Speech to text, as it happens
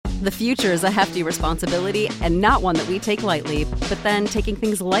The future is a hefty responsibility and not one that we take lightly, but then taking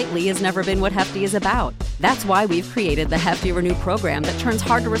things lightly has never been what Hefty is about. That's why we've created the Hefty Renew program that turns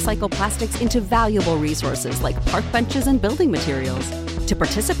hard-to-recycle plastics into valuable resources like park benches and building materials. To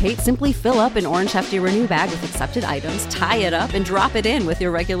participate, simply fill up an orange Hefty Renew bag with accepted items, tie it up, and drop it in with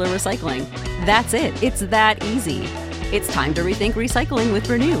your regular recycling. That's it. It's that easy. It's time to rethink recycling with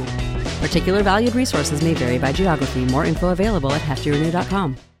Renew. Particular valued resources may vary by geography. More info available at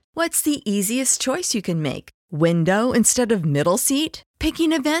heftyrenew.com. What's the easiest choice you can make? Window instead of middle seat?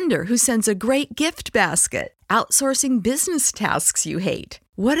 Picking a vendor who sends a great gift basket? Outsourcing business tasks you hate?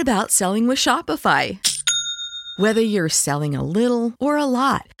 What about selling with Shopify? Whether you're selling a little or a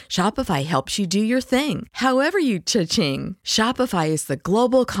lot, Shopify helps you do your thing, however you cha-ching. Shopify is the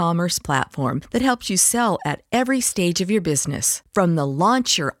global commerce platform that helps you sell at every stage of your business. From the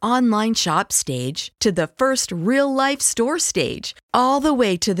launch your online shop stage to the first real-life store stage, all the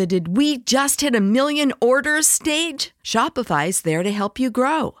way to the did we just hit 1 million orders stage. Shopify's there to help you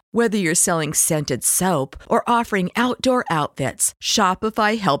grow. Whether you're selling scented soap or offering outdoor outfits,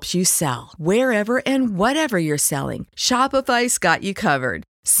 Shopify helps you sell. Wherever and whatever you're selling, Shopify's got you covered.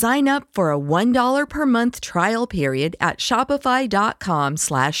 Sign up for a $1 per month trial period at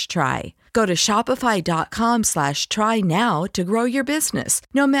shopify.com/try. Go to shopify.com/try now to grow your business,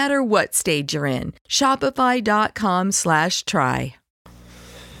 no matter what stage you're in. Shopify.com/try.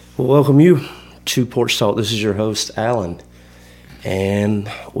 Well, welcome you to Porch Talk. This is your host, Alan, and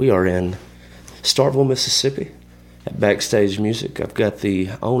we are in Starkville, Mississippi at Backstage Music. I've got the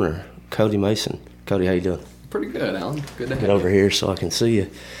owner, Cody Mason. Cody, how you doing? Pretty good, Alan. Good to have you. Get over here so I can see you.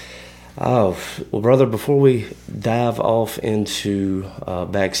 Oh, well, brother, before we dive off into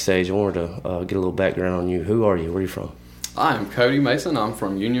Backstage, I wanted to get a little background on you. Who are you? Where are you from? I'm Cody Mason. I'm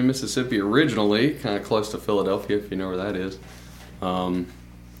from Union, Mississippi originally, kind of close to Philadelphia, if you know where that is.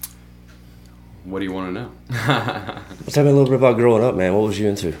 What do you want to know? Tell me a little bit about growing up, man. What was you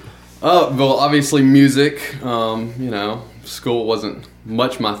into? Well, obviously music. School wasn't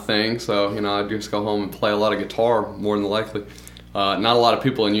much my thing, so, I'd just go home and play a lot of guitar, more than likely. Not a lot of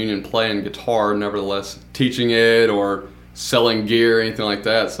people in Union playing guitar, nevertheless, teaching it or selling gear or anything like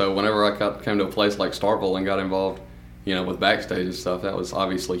that. So whenever I came to a place like Starkville and got involved, with Backstage and stuff, that was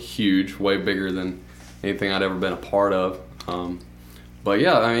obviously huge, way bigger than anything I'd ever been a part of. But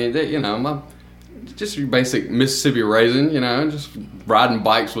yeah, I mean, my just your basic Mississippi raising, just riding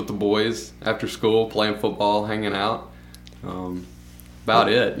bikes with the boys after school, playing football, hanging out. About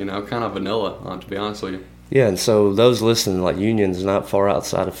it, kind of vanilla, to be honest with you. Yeah, and so those listening, like Union's not far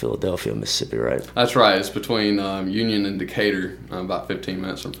outside of Philadelphia, Mississippi, right? That's right. It's between Union and Decatur, about 15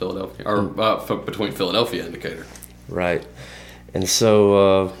 minutes from Philadelphia, or between Philadelphia and Decatur. Right. And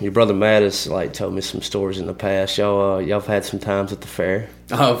so your brother Matt has told me some stories in the past. Y'all have had some times at the fair.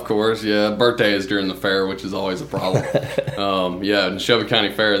 Oh, of course, yeah. Birthday is during the fair, which is always a problem. In Shelby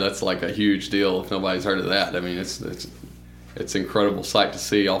County Fair, that's like a huge deal. If nobody's heard of that, I mean, it's an incredible sight to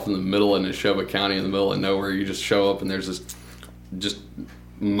see off in the middle of Neshoba County, in the middle of nowhere. You just show up and there's this just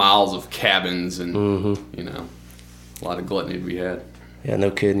miles of cabins and a lot of gluttony to be had. Yeah,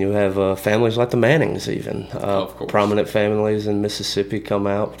 no kidding. You have families like the Mannings, even of course. Prominent families in Mississippi come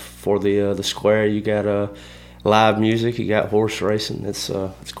out for the square. You got live music. You got horse racing. It's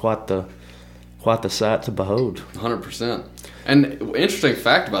quite the sight to behold. 100%. And interesting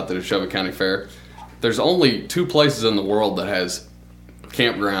fact about the Neshoba County Fair: there's only 2 places in the world that has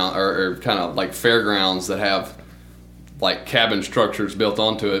campground or kind of like fairgrounds that have like cabin structures built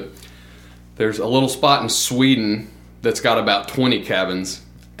onto it. There's a little spot in Sweden that's got about 20 cabins,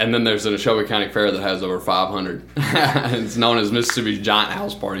 and then there's the Neshoba County Fair that has over 500. It's known as Mississippi's Giant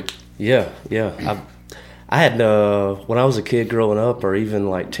House Party. Yeah. I had when I was a kid growing up, or even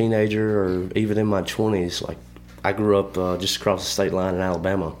like teenager, or even in my 20s, like I grew up just across the state line in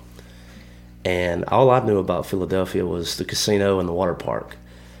Alabama. And all I knew about Philadelphia was the casino and the water park.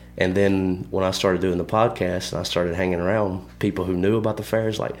 And then when I started doing the podcast and I started hanging around people who knew about the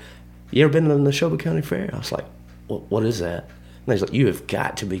fairs, like, you ever been to the Neshoba County Fair? I was like, what is that? And he's like, you have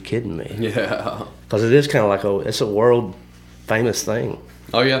got to be kidding me. Yeah. Because it is kind of like it's a world famous thing.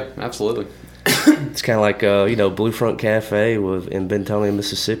 Oh, yeah, absolutely. It's kind of like, Blue Front Cafe in Bentonia,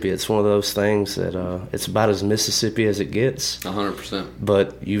 Mississippi. It's one of those things that it's about as Mississippi as it gets. 100%.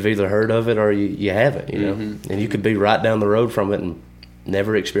 But you've either heard of it or you haven't, And you could be right down the road from it and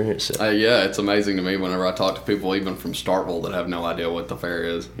never experience it. Yeah, it's amazing to me whenever I talk to people even from Starkville that have no idea what the fair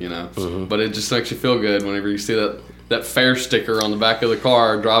is, But it just makes you feel good whenever you see that fair sticker on the back of the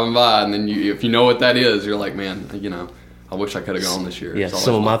car driving by, and then if you know what that is, you're like, man, I wish I could have gone this year. Yeah,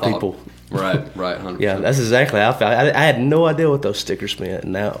 some of my people. Right, 100%. Yeah, that's exactly how I felt. I had no idea what those stickers meant,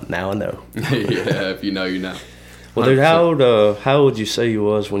 and now I know. Yeah, if you know, you know. Well, dude, how old would you say you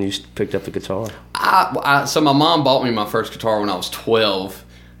was when you picked up the guitar? So my mom bought me my first guitar when I was 12,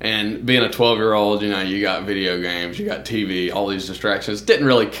 and being a 12-year-old, you got video games, you got TV, all these distractions. Didn't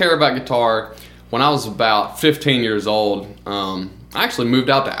really care about guitar. When I was about 15 years old, I actually moved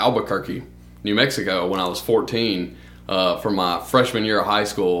out to Albuquerque, New Mexico, when I was 14 for my freshman year of high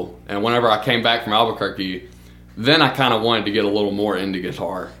school. And whenever I came back from Albuquerque, then I kind of wanted to get a little more into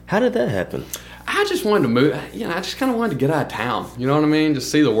guitar. How did that happen? I just wanted to move. I just kind of wanted to get out of town. You know what I mean?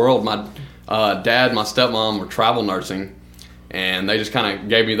 Just see the world. My dad, my stepmom were travel nursing, and they just kind of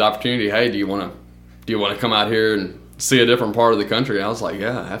gave me the opportunity. Hey, do you want to come out here and see a different part of the country? And I was like,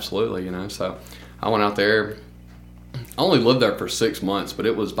 yeah, absolutely. So I went out there. I only lived there for 6 months, but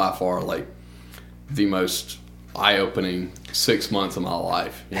it was by far like the most eye-opening 6 months of my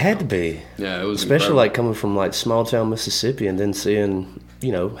life. It had to be. Yeah, it was especially incredible. like coming from like small town Mississippi and then seeing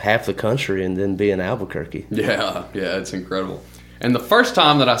half the country and then being Albuquerque. Yeah, it's incredible. And the first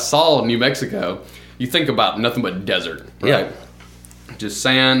time that I saw New Mexico, you think about nothing but desert, right? Yeah. Just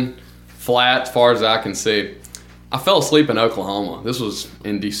sand, flat, as far as I can see. I fell asleep in Oklahoma. This was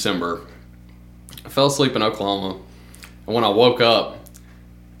in December. I fell asleep in Oklahoma, and when I woke up,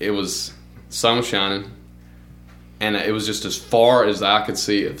 it was sun was shining, and it was just as far as I could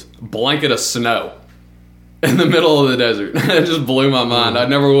see, a blanket of snow in the middle of the desert. It just blew my mind. I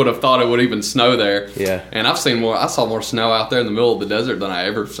never would have thought it would even snow there. Yeah. And I saw more snow out there in the middle of the desert than I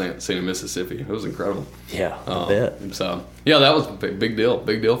ever seen in Mississippi. It was incredible. Yeah, I bet. So, yeah, that was a big deal.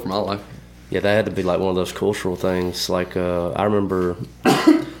 Big deal for my life. Yeah, that had to be like one of those cultural things. Like, I remember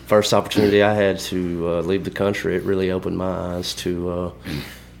first opportunity I had to leave the country, it really opened my eyes to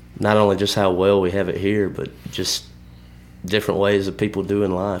not only just how well we have it here, but just different ways of people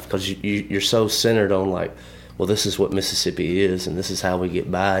doing life. Because you're so centered on like, well, this is what Mississippi is, and this is how we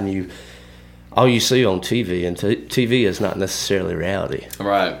get by, and all you see on TV, and TV is not necessarily reality.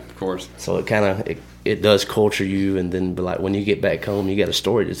 Right, of course. So it kind of it does culture you, and then be like when you get back home, you got a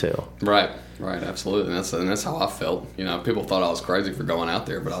story to tell. Right, absolutely, and that's how I felt. People thought I was crazy for going out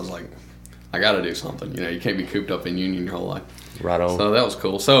there, but I was like, I got to do something. You can't be cooped up in Union your whole life. Right on. So that was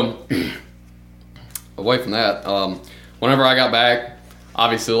cool. So away from that, whenever I got back,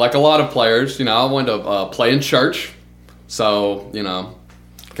 obviously, like a lot of players, I went to play in church. So,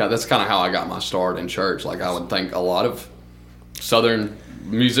 that's kind of how I got my start in church. Like, I would think a lot of Southern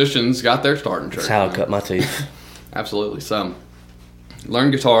musicians got their start in church. That's how I cut my teeth. Absolutely. So,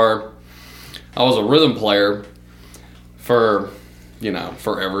 learned guitar. I was a rhythm player for,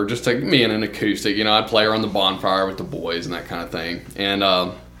 forever. Just like me and an acoustic. I'd play around the bonfire with the boys and that kind of thing. And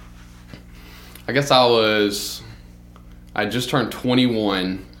I guess I just turned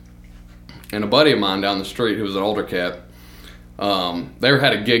 21, and a buddy of mine down the street who was an older cat, they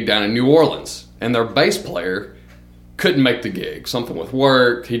had a gig down in New Orleans, and their bass player couldn't make the gig. Something with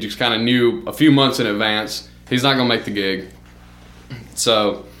work. He just kind of knew a few months in advance he's not going to make the gig.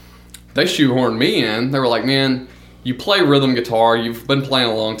 So they shoehorned me in. They were like, man, you play rhythm guitar. You've been playing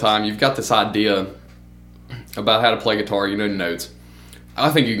a long time. You've got this idea about how to play guitar. You know notes. I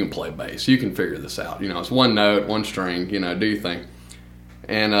think you can play bass. You can figure this out. It's one note, one string, do your thing.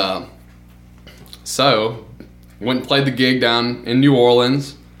 And so, went and played the gig down in New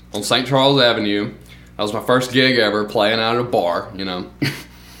Orleans on St. Charles Avenue. That was my first gig ever, playing out at a bar,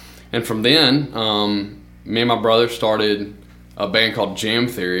 And from then, me and my brother started a band called Jam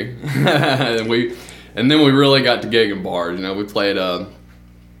Theory. and then we really got to gigging bars. We played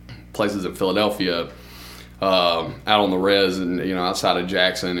places in Philadelphia, out on the res, and outside of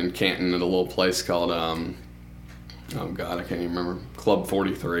Jackson and Canton, at a little place called oh god, I can't even remember, Club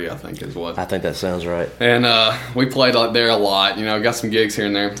 43, I think is what. I think that sounds right. And we played out there a lot. Got some gigs here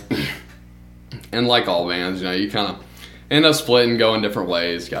and there. And like all bands, you kind of end up splitting, going different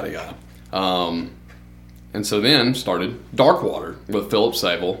ways, yada yada. And so then started Darkwater with Philip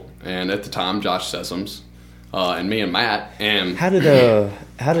Sable, and at the time Josh Sessoms, and me and Matt. And how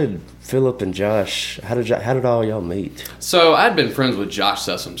did Philip and Josh, how did all y'all meet? So I'd been friends with Josh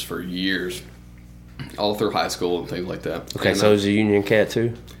Sessoms for years, all through high school and things like that. Okay, and, so he's a Union cat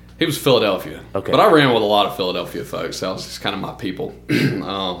too? He was Philadelphia. Okay. But I ran with a lot of Philadelphia folks. That was just kind of my people.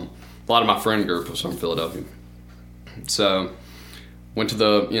 A lot of my friend group was from Philadelphia. So went to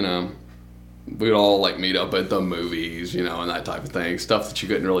the, we'd all like meet up at the movies, and that type of thing. Stuff that you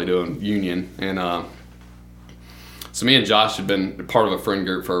couldn't really do in Union. And so me and Josh had been part of a friend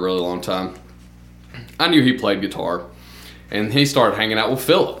group for a really long time. I knew he played guitar, and he started hanging out with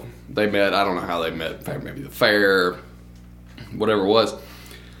Philip. They met, I don't know how they met, maybe the fair, whatever it was.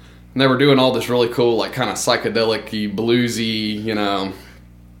 And they were doing all this really cool, like kind of psychedelic-y, bluesy, you know.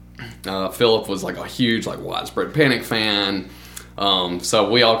 Philip was like a huge, like Widespread Panic fan. So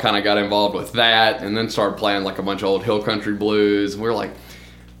we all kind of got involved with that, and then started playing like a bunch of old hill country blues. We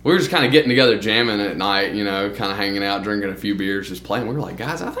were just kind of getting together, jamming at night, you know, kind of hanging out, drinking a few beers, just playing. We were like,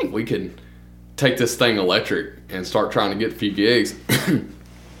 guys, I think we could take this thing electric and start trying to get a few gigs.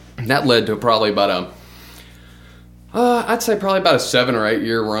 That led to probably about I'd say probably about a 7 or 8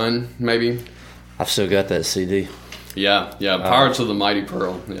 year run, maybe. I've still got that CD. Yeah. Pirates of the Mighty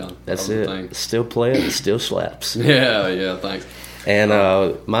Pearl. Yeah, that's it. Still play it. It still slaps. Yeah. Thanks. And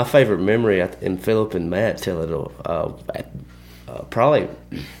my favorite memory, and Philip and Matt tell it, probably,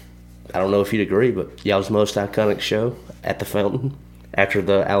 I don't know if you'd agree, but y'all's most iconic show at the Fountain after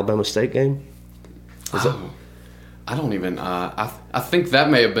the Alabama State game. I don't even. I think that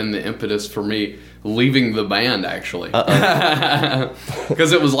may have been the impetus for me leaving the band, actually.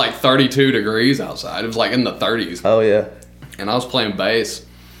 Because it was like 32 degrees outside. It was like in the 30s. Oh, yeah. And I was playing bass.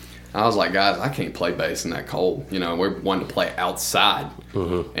 I was like, guys, I can't play bass in that cold. You know, we wanted to play outside.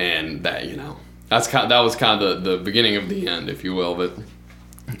 Mm-hmm. And that, you know, that was kind of the beginning of the end, if you will. But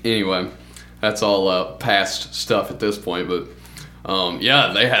anyway, that's all past stuff at this point. But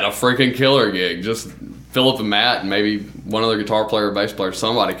yeah, they had a freaking killer gig. Just Philip and Matt and maybe one other guitar player or bass player.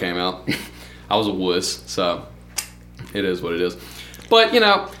 Somebody came out. I was a wuss, so it is what it is. But, you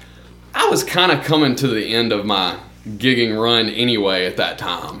know, I was kind of coming to the end of my gigging run anyway at that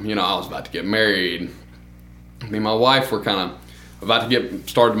time. You know, I was about to get married. Me and my wife were kind of about to get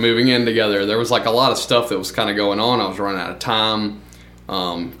started moving in together. There was like a lot of stuff that was kind of going on. I was running out of time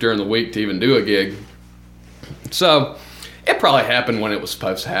during the week to even do a gig. So it probably happened when it was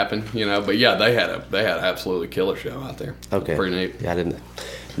supposed to happen, you know. But yeah, they had an absolutely killer show out there. Okay, pretty neat. Yeah, I didn't.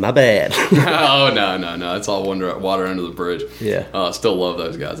 My bad. Oh no, it's all water under the bridge. Yeah. Still love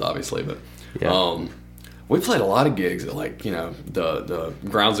those guys, obviously, but yeah. We played a lot of gigs at, like, you know, the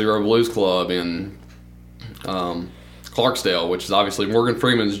Ground Zero Blues Club in Clarksdale, which is obviously Morgan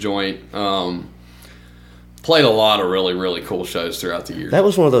Freeman's joint. Played a lot of really, really cool shows throughout the year. That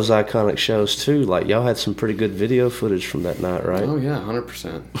was one of those iconic shows too. Like, y'all had some pretty good video footage from that night, right? Oh yeah,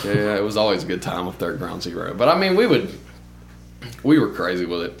 100%. Yeah, it was always a good time up there at Ground Zero. But I mean, we were crazy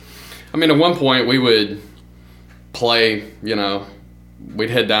with it. I mean, at one point we would play, you know,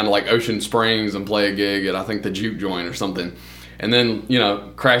 we'd head down to like Ocean Springs and play a gig at, I think, the Juke Joint or something. And then, you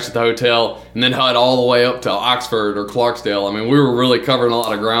know, crash at the hotel and then head all the way up to Oxford or Clarksdale. I mean, we were really covering a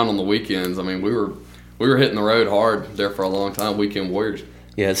lot of ground on the weekends. I mean, we were hitting the road hard there for a long time, weekend warriors.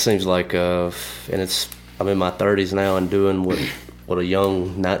 Yeah, it seems like, and I'm in my 30s now and doing what a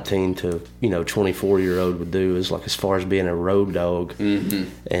young 19 to 24-year-old would do is, like, as far as being a road dog. Mm-hmm.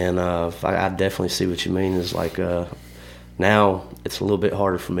 And I definitely see what you mean. Is like now it's a little bit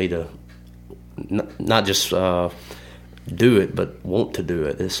harder for me to not just do it, but want to do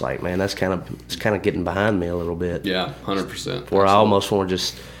it. It's like, man, it's kind of getting behind me a little bit. Yeah, 100%. Where Absolutely. I almost want to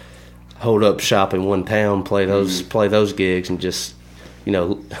just hold up shop in one town, play those gigs, and just, you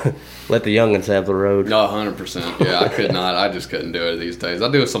know, let the youngins have the road. No, 100%. Yeah, I could not. I just couldn't do it these days.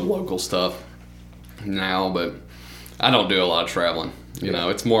 I do some local stuff now, but I don't do a lot of traveling. You know,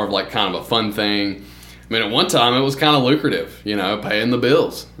 it's more of like kind of a fun thing. I mean, at one time it was kind of lucrative, you know, paying the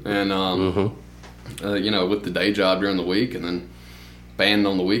bills, and you know, with the day job during the week and then band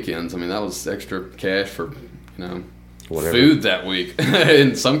on the weekends. I mean, that was extra cash for, you know, whatever. Food that week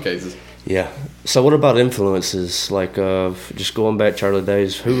in some cases. Yeah. So what about influences? Like, just going back to early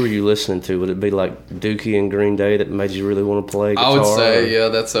days, who were you listening to? Would it be like Dookie and Green Day that made you really want to play guitar? I would say, yeah,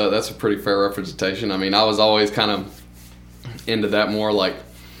 that's a pretty fair representation. I mean, I was always kind of into that more, like,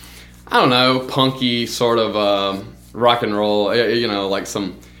 I don't know, punky sort of rock and roll, you know, like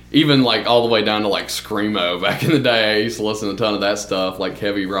some, even like all the way down to like Screamo back in the day. I used to listen to a ton of that stuff, like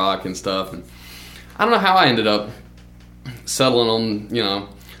heavy rock and stuff. And I don't know how I ended up settling on, you know,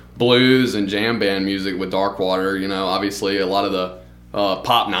 blues and jam band music with Darkwater. You know, obviously a lot of the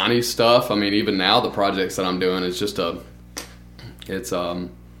pop 90s stuff. I mean, even now the projects that I'm doing is just it's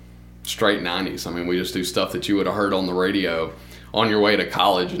straight 90s. I mean, we just do stuff that you would have heard on the radio on your way to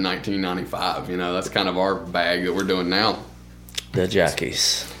college in 1995. You know, that's kind of our bag that we're doing now. The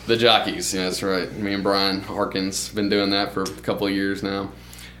Jockeys. The Jockeys, yeah, that's right. Me and Brian Harkins been doing that for a couple of years now.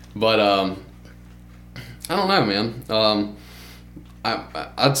 But I don't know, man.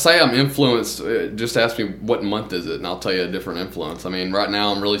 I'd say I'm influenced. Just ask me what month is it, and I'll tell you a different influence. I mean, right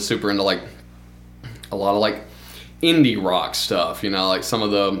now I'm really super into like a lot of like indie rock stuff. You know, like some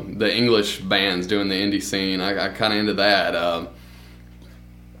of the English bands doing the indie scene. I kind of into that.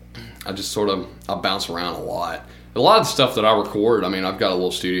 I just sort of I bounce around a lot. a lot of the stuff that I record, I mean, I've got a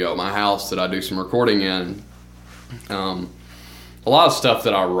little studio at my house that I do some recording in. A lot of stuff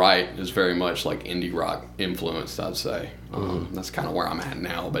that I write is very much like indie rock influenced, I'd say. That's kind of where I'm at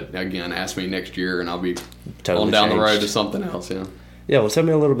now. But again, ask me next year and I'll be Totally on down changed. the road to something else. Yeah. Yeah, well, tell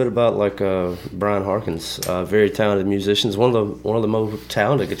me a little bit about like Brian Harkins, very talented musicians, one of the most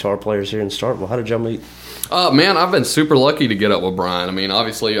talented guitar players here in Starkville. How did y'all meet? Man, I've been super lucky to get up with Brian. I mean,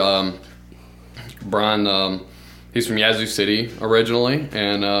 obviously, Brian, he's from Yazoo City originally,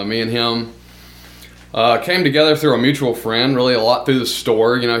 and me and him came together through a mutual friend, really a lot through the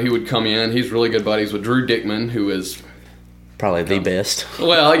store. You know, he would come in. He's really good buddies with Drew Dickman, who is Probably the best.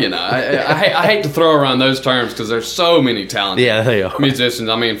 well, you know, I hate to throw around those terms because there's so many talented Yeah, they are. musicians.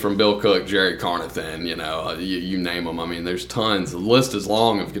 I mean, from Bill Cook, Jerry Carnathan, you know, you name them. I mean, there's tons. The list is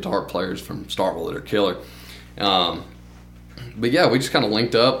long of guitar players from Starkville that are killer. But yeah, we just kind of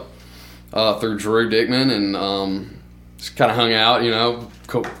linked up through Drew Dickman and just kind of hung out, you know,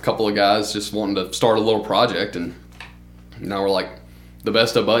 a couple of guys just wanting to start a little project, and now we're like the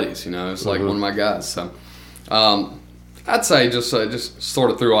best of buddies, you know. It's like one of my guys. So I'd say just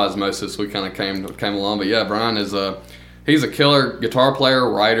sort of through osmosis we kind of came along. But yeah, Brian is he's a killer guitar player,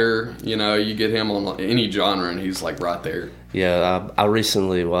 writer. You know, you get him on any genre and he's like right there. Yeah, I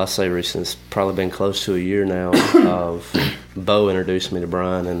recently, well, I say recently, it's probably been close to a year now. Bo introduced me to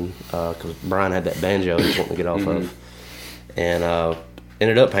Brian, and because Brian had that banjo he was wanting to get off of, and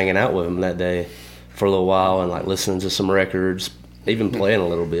ended up hanging out with him that day for a little while and like listening to some records, even playing a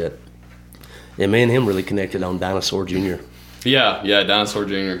little bit. And me and him really connected on Dinosaur Jr. Yeah, Dinosaur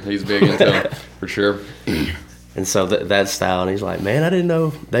Jr. He's big into it, for sure. And so that style, and he's like, man, I didn't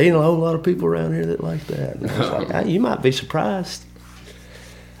know, there ain't a whole lot of people around here that like that. And I was like, you might be surprised.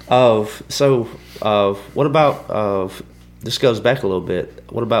 So what about, this goes back a little bit,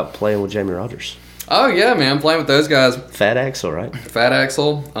 what about playing with Jamie Rogers? Oh yeah, man, playing with those guys. Fat Axel, right? Fat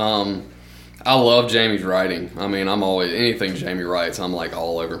Axel. I love Jamie's writing. I mean, I'm always, anything Jamie writes, I'm like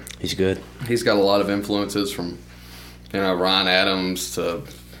all over. He's good. He's got a lot of influences from, you know, Ryan Adams to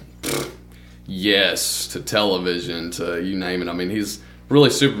Yes to Television to you name it. I mean, he's really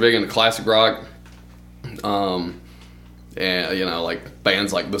super big into classic rock. And, you know, like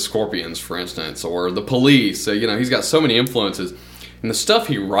bands like the Scorpions, for instance, or the Police. So, you know, he's got so many influences. And the stuff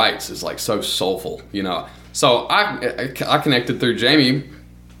he writes is like so soulful, you know. So I connected through Jamie.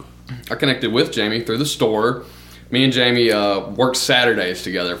 I connected with Jamie through the store. Me and Jamie worked Saturdays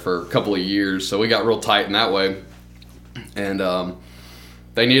together for a couple of years, so we got real tight in that way. And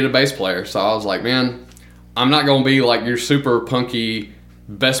they needed a bass player, so I was like, man, I'm not going to be like your super punky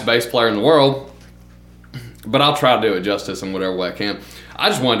best bass player in the world, but I'll try to do it justice in whatever way I can. I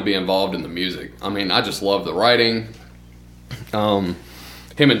just wanted to be involved in the music. I mean, I just love the writing. Him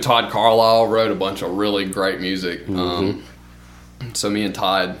and Todd Carlisle wrote a bunch of really great music. So me and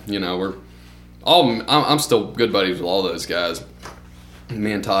Todd, you know, I'm still good buddies with all those guys.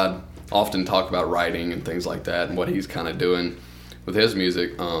 Me and Todd often talk about writing and things like that and what he's kind of doing with his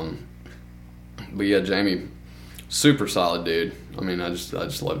music. But yeah, Jamie, super solid dude. I mean, I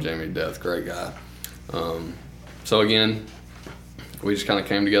just love Jamie to death. Great guy. So again, we just kind of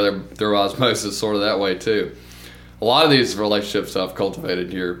came together through osmosis, sort of that way too. A lot of these relationships I've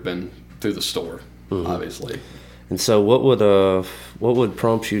cultivated here have been through the store, obviously. And so what would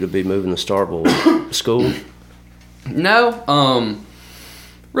prompt you to be moving to Starkville? School? No,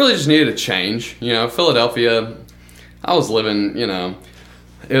 really just needed a change. You know, Philadelphia, I was living, you know,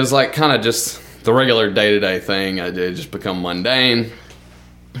 it was like kind of just the regular day-to-day thing. It just become mundane.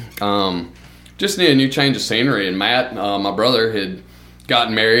 Just needed a new change of scenery. And Matt, my brother, had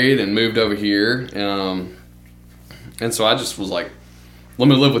gotten married and moved over here. And so I just was like, let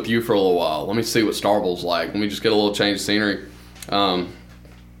me live with you for a little while. Let me see what Starkville's like. Let me just get a little change of scenery. And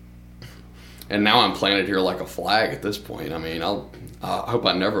now I'm planted here like a flag at this point. I mean, I hope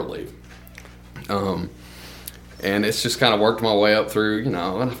I never leave. And it's just kind of worked my way up through, you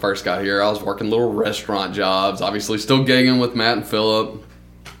know, when I first got here, I was working little restaurant jobs, obviously still gigging with Matt and Phillip,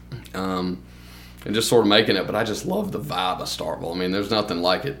 and just sort of making it. But I just love the vibe of Starkville. I mean, there's nothing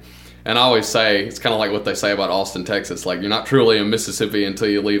like it. And I always say, it's kind of like what they say about Austin, Texas. Like, you're not truly in Mississippi until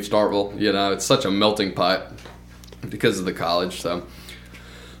you leave Starkville. You know, it's such a melting pot because of the college. So,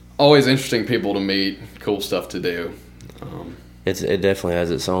 always interesting people to meet, cool stuff to do. It definitely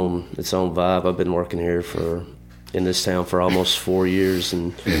has its own vibe. I've been working here in this town for almost 4 years.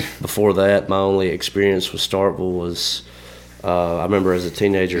 And before that, my only experience with Starkville was, I remember as a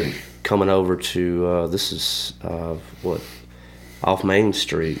teenager coming over to, this is, off Main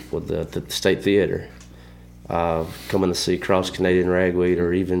Street with the State Theater. coming to see Cross Canadian Ragweed,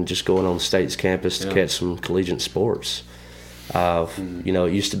 or even just going on the state's campus to catch some collegiate sports. You know,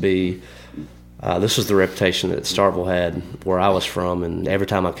 it used to be, this was the reputation that Starkville had where I was from, and every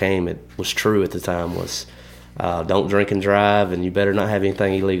time I came, it was true at the time, was don't drink and drive, and you better not have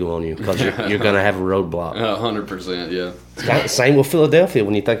anything illegal on you, because you're going to have a roadblock. 100%, yeah. It's kind of the same with Philadelphia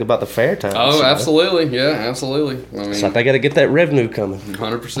when you think about the fair times. Oh, absolutely, yeah, absolutely. I mean, so they got to get that revenue coming.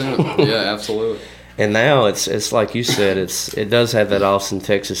 100%, yeah, absolutely. And now it's like you said, it does have that Austin,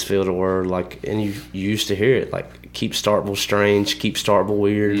 Texas feel to where, like, and you used to hear it, like, keep Starkville strange, keep Starkville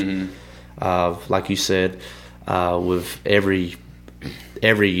weird. Mm-hmm. Like you said, with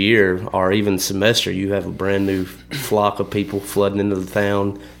every year or even semester, you have a brand new flock of people flooding into the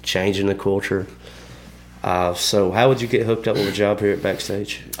town, changing the culture. So how would you get hooked up with a job here at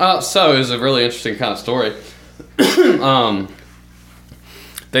Backstage? So it was a really interesting kind of story.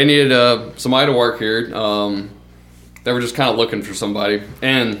 They needed somebody to work here. They were just kind of looking for somebody.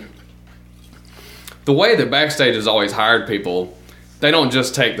 And the way that Backstage has always hired people, they don't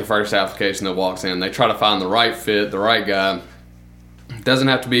just take the first application that walks in. They try to find the right fit, the right guy. Doesn't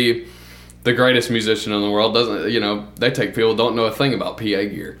have to be the greatest musician in the world. Doesn't, you know, they take people who don't know a thing about PA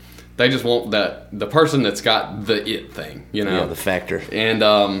gear. They just want the person that's got the it thing, you know. Yeah, the factor.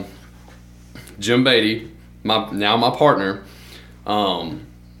 And Jim Beatty, my partner,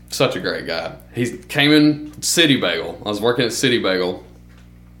 such a great guy. He came in City Bagel. I was working at City Bagel,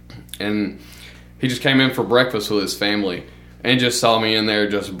 and he just came in for breakfast with his family and just saw me in there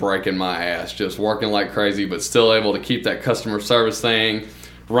just breaking my ass, just working like crazy, but still able to keep that customer service thing,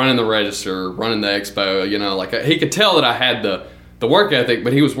 running the register, running the expo. You know, like, he could tell that I had the work ethic,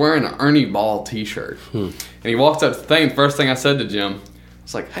 but he was wearing an Ernie Ball t-shirt. And he walked up to the thing. The first thing I said to Jim,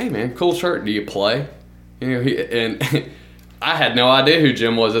 it's like, "Hey man, cool shirt. Do you play?" You know, and I had no idea who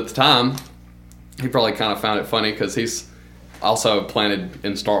Jim was at the time. He probably kind of found it funny because he's also planted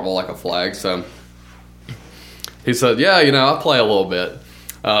in Starkville like a flag. So he said, "Yeah, you know, I play a little bit."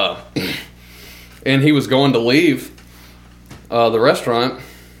 And he was going to leave the restaurant,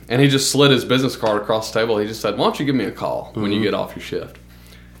 and he just slid his business card across the table. He just said, "Why don't you give me a call when you get off your shift?"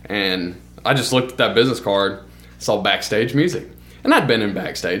 And I just looked at that business card, saw Backstage Music. And I'd been in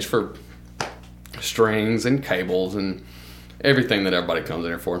Backstage for strings and cables and everything that everybody comes in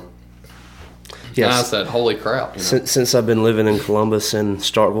here for. Yes. And I said, "Holy crap." You know? Since I've been living in Columbus and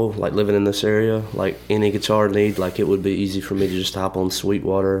Starkville, like living in this area, like any guitar need, like it would be easy for me to just hop on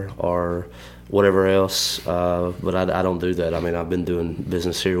Sweetwater or whatever else. But I don't do that. I mean, I've been doing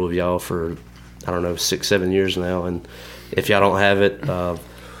business here with y'all for, I don't know, 6-7 years now. And if y'all don't have it,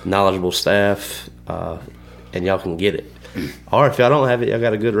 knowledgeable staff, and y'all can get it. Or if y'all don't have it, y'all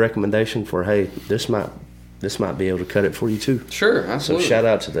got a good recommendation for, hey, this might be able to cut it for you too. Sure, absolutely. So shout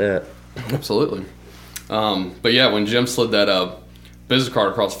out to that. Absolutely. But yeah, when Jim slid that business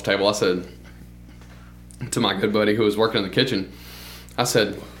card across the table, I said to my good buddy who was working in the kitchen, I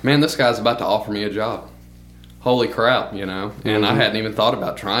said, "Man, this guy's about to offer me a job. Holy crap," you know. And I hadn't even thought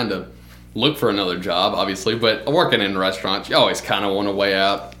about trying to look for another job, obviously, but working in restaurants, you always kind of want to weigh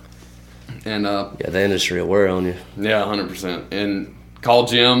out. And yeah, the industry will wear on you. Yeah, 100%. And called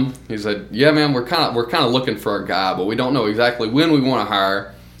Jim. He said, "Yeah, man, we're kind of looking for a guy, but we don't know exactly when we want to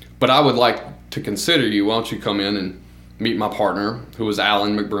hire. But I would like to consider you. Why don't you come in and meet my partner, who was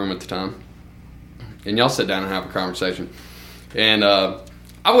Alan McBroom at the time, and y'all sit down and have a conversation." And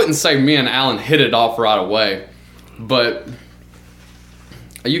I wouldn't say me and Alan hit it off right away, but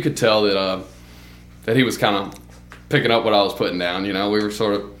you could tell that he was kind of picking up what I was putting down. You know, we were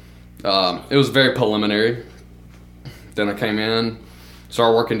sort of, it was very preliminary. Then I came in,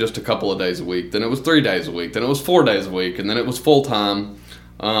 started working just a couple of days a week. Then it was 3 days a week. Then it was 4 days a week. And then it was full time.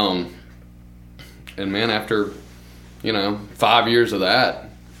 And man, after, 5 years of that,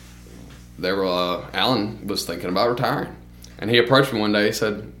 Alan was thinking about retiring. And he approached me one day. He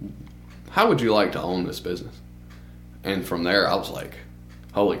said, "How would you like to own this business?" And from there, I was like,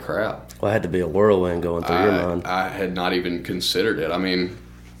 holy crap. Well, it had to be a whirlwind going through your mind. I had not even considered it. I mean,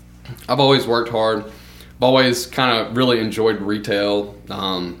 I've always worked hard. I've always kind of really enjoyed retail.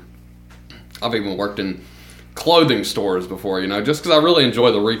 I've even worked in clothing stores before, just because I really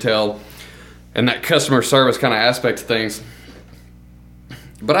enjoy the retail and that customer service kind of aspect of things.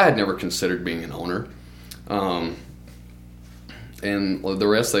 But I had never considered being an owner. And the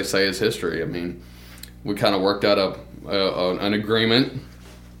rest, they say, is history. I mean, we kind of worked out an agreement,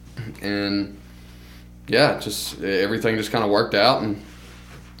 and yeah, just everything just kind of worked out, and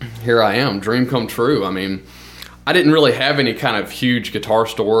here I am, dream come true. I mean, I didn't really have any kind of huge guitar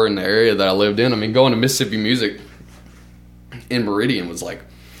store in the area that I lived in. I mean, going to Mississippi Music in Meridian was like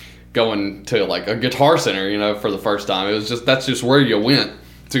going to like a Guitar Center, you know, for the first time. That's just where you went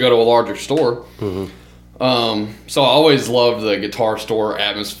to go to a larger store. So I always loved the guitar store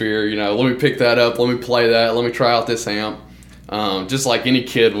atmosphere. You know, let me pick that up, let me play that, let me try out this amp, just like any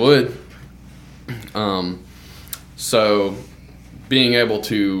kid would. So being able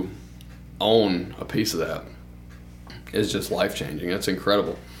to own a piece of that is just life-changing. It's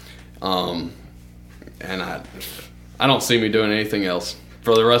incredible. And I don't see me doing anything else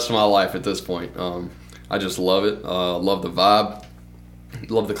for the rest of my life at this point. I just love it. Love the vibe.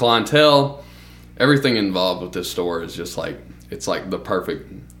 Love the clientele. Everything involved with this store is just like, it's like the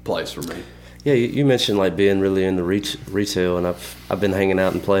perfect place for me. Yeah, you mentioned like being really into retail, and I've been hanging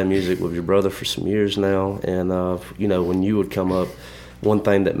out and playing music with your brother for some years now. And you know, when you would come up, one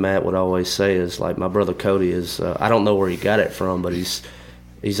thing that Matt would always say is like, my brother Cody is I don't know where he got it from, but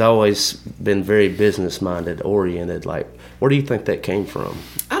he's always been very business minded, oriented. Like, where do you think that came from?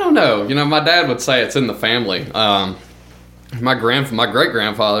 I don't know. You know, my dad would say it's in the family. My great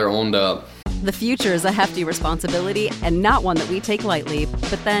grandfather owned up. The future is a hefty responsibility and not one that we take lightly,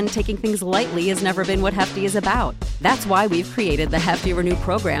 but then taking things lightly has never been what Hefty is about. That's why we've created the Hefty Renew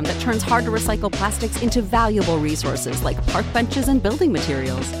program that turns hard-to-recycle plastics into valuable resources like park benches and building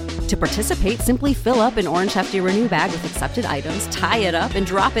materials. To participate, simply fill up an orange Hefty Renew bag with accepted items, tie it up, and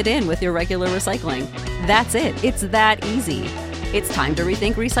drop it in with your regular recycling. That's it. It's that easy. It's time to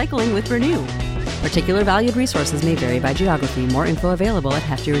rethink recycling with Renew. Particular valued resources may vary by geography. More info available at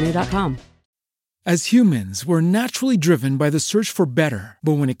heftyrenew.com. As humans, we're naturally driven by the search for better.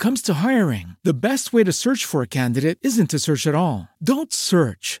 But when it comes to hiring, the best way to search for a candidate isn't to search at all. Don't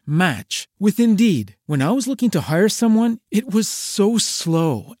search, match with Indeed. When I was looking to hire someone, it was so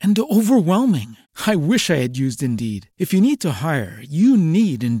slow and overwhelming. I wish I had used Indeed. If you need to hire, you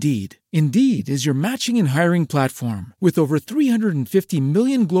need Indeed. Indeed is your matching and hiring platform with over 350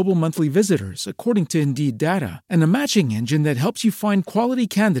 million global monthly visitors, according to Indeed data, and a matching engine that helps you find quality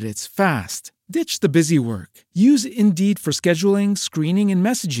candidates fast. Ditch the busy work. Use Indeed for scheduling, screening, and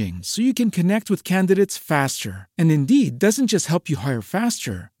messaging so you can connect with candidates faster. And Indeed doesn't just help you hire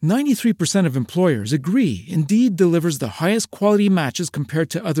faster. 93% of employers agree Indeed delivers the highest quality matches compared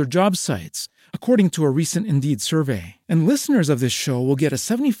to other job sites, according to a recent Indeed survey. And listeners of this show will get a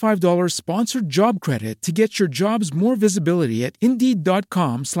 $75 sponsored job credit to get your jobs more visibility at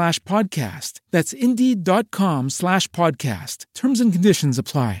Indeed.com/podcast. That's Indeed.com/podcast. Terms and conditions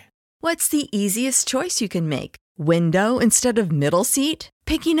apply. What's the easiest choice you can make? Window instead of middle seat?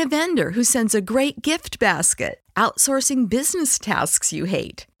 Picking a vendor who sends a great gift basket? Outsourcing business tasks you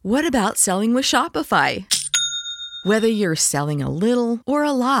hate? What about selling with Shopify? Whether you're selling a little or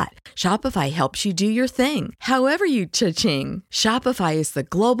a lot, Shopify helps you do your thing, however you cha-ching. Shopify is the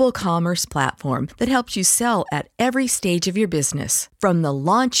global commerce platform that helps you sell at every stage of your business. From the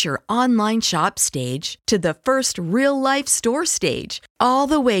launch your online shop stage to the first real-life store stage, all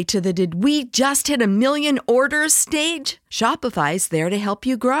the way to the did we just hit 1 million orders stage. Shopify's there to help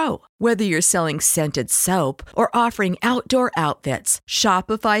you grow. Whether you're selling scented soap or offering outdoor outfits,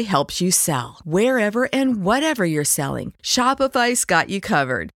 Shopify helps you sell. Wherever and whatever you're selling, Shopify's got you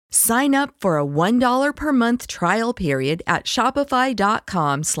covered. Sign up for a $1 per month trial period at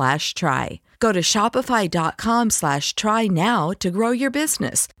shopify.com/try. Go to shopify.com/try now to grow your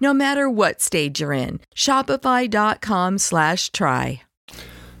business, no matter what stage you're in. Shopify.com/try.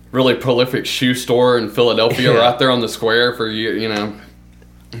 Really prolific shoe store in Philadelphia, right there on the square for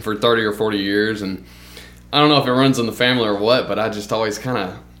for 30 or 40 years. And I don't know if it runs in the family or what, but I've always kind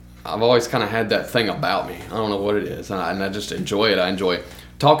of had that thing about me. I don't know what it is, and I just enjoy it. I enjoy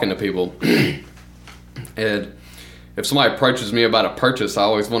talking to people. And if somebody approaches me about a purchase, I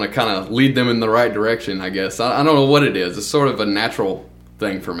always want to kind of lead them in the right direction, I guess. I don't know what it is. It's sort of a natural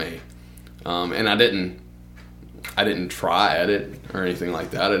thing for me. And I didn't try at it or anything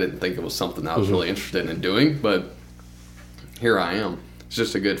like that. I didn't think it was something I was really interested in doing, but here I am. It's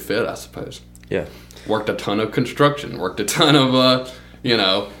just a good fit, I suppose. Yeah. Worked a ton of construction, worked a ton of,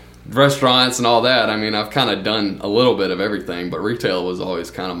 restaurants and all that. I mean, I've kind of done a little bit of everything, but retail was always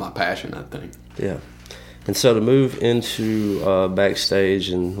kind of my passion, I think. Yeah. And so to move into Backstage,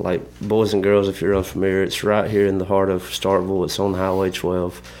 and like Boys and Girls, if you're unfamiliar, it's right here in the heart of Starkville. It's on Highway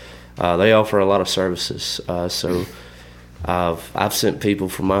 12. They offer a lot of services. So I've sent people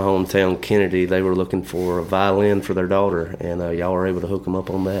from my hometown, Kennedy. They were looking for a violin for their daughter, and y'all were able to hook them up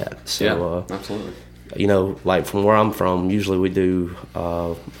on that. So, yeah, absolutely. Like from where I'm from, usually we do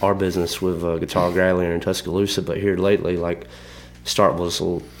our business with Guitar Growler in Tuscaloosa, but here lately, like, Starkville's a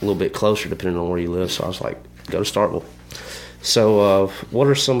little bit closer depending on where you live, so I was like, go to Starkville. So what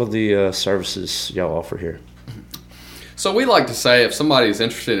are some of the services y'all offer here? So we like to say if somebody's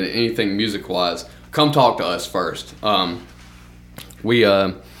interested in anything music-wise, come talk to us first. We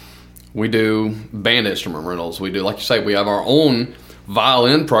do band instrument rentals. We do, like you say, we have our own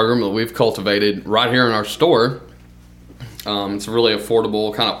violin program that we've cultivated right here in our store. It's a really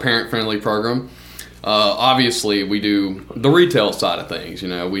affordable, kind of parent-friendly program. Obviously, we do the retail side of things.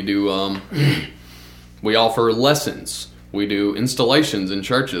 We do we offer lessons. We do installations in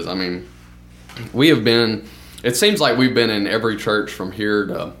churches. I mean, it seems like we've been in every church from here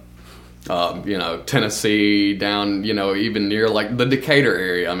to Tennessee, down, even near like the Decatur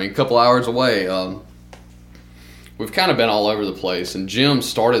area. I mean, a couple hours away. We've kind of been all over the place. And Jim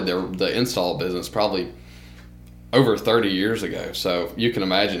started the install business probably over 30 years ago. So you can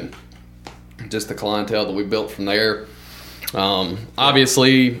imagine just the clientele that we built from there.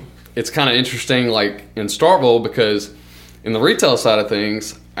 Obviously, it's kind of interesting, like in Starkville, because in the retail side of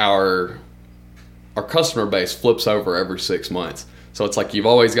things, our customer base flips over every 6 months. So it's like you've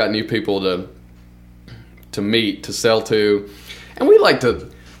always got new people to meet, to sell to. And we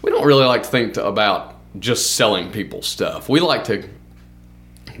don't really like to think about just selling people stuff. We like to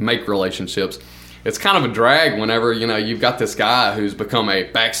make relationships. It's kind of a drag whenever, you've got this guy who's become a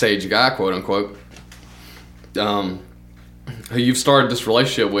backstage guy, quote unquote, who you've started this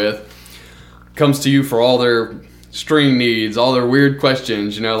relationship with, comes to you for all their string needs, all their weird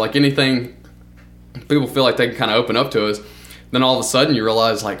questions, like anything people feel like they can kind of open up to us. Then all of a sudden you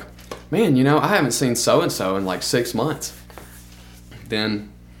realize, like, man, I haven't seen so-and-so in like 6 months. Then,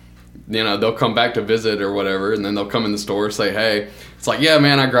 they'll come back to visit or whatever, and then they'll come in the store, say, hey, it's like, yeah,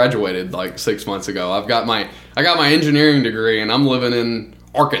 man, I graduated like 6 months ago. I got my engineering degree, and I'm living in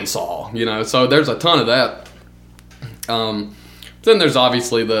Arkansas, so there's a ton of that. Then there's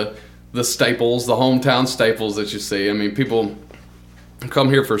obviously the staples, the hometown staples that you see. I mean, people come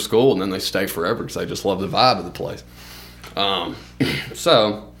here for school, and then they stay forever because they just love the vibe of the place.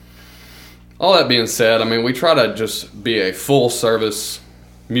 So, all that being said, I mean, we try to just be a full-service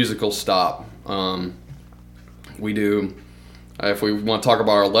musical stop. We do, if we want to talk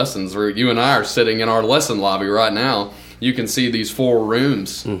about our lessons, you and I are sitting in our lesson lobby right now. You can see these 4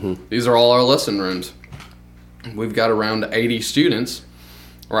 rooms. Mm-hmm. These are all our lesson rooms. We've got around 80 students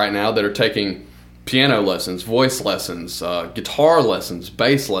right now that are taking piano lessons, voice lessons, guitar lessons,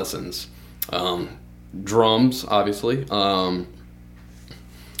 bass lessons, drums, obviously.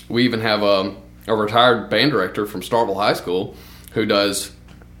 We even have a retired band director from Starkville High School who does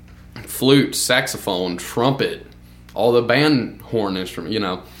flute, saxophone, trumpet, all the band horn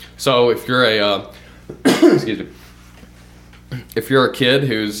instrument, So if you're a excuse me, if you're a kid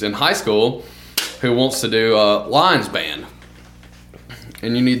who's in high school who wants to do lines band,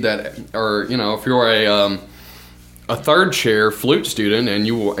 and you need that, or if you're a third chair flute student and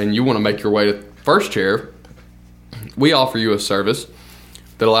you want to make your way to first chair, we offer you a service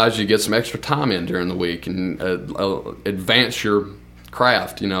that allows you to get some extra time in during the week and advance your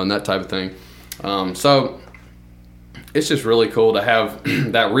craft, and that type of thing. So it's just really cool to have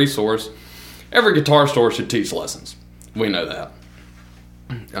that resource. Every guitar store should teach lessons. We know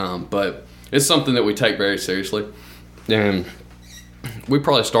that. But it's something that we take very seriously. And we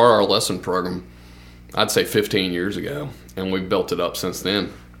probably started our lesson program, I'd say 15 years ago, and we've built it up since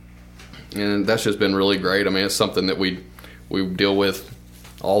then. And that's just been really great. I mean, it's something that we deal with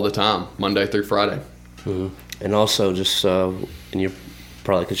all the time, Monday through Friday. Mm-hmm. And also just, and you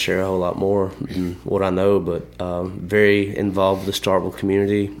probably could share a whole lot more than what I know, but very involved with the Starkville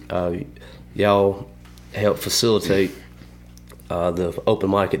community. Y'all help facilitate the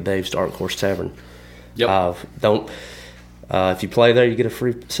open mic at Dave's Dark Horse Tavern. Yep. If you play there, you get a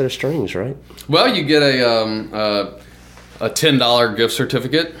free set of strings, right? Well, you get a $10 gift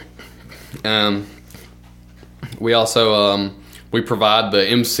certificate. We also we provide the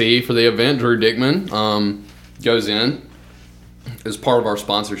MC for the event. Drew Dickman goes in as part of our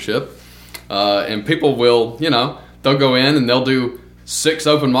sponsorship, and people will, they'll go in and they'll do 6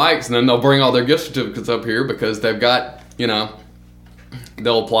 open mics, and then they'll bring all their gift certificates up here because they've got,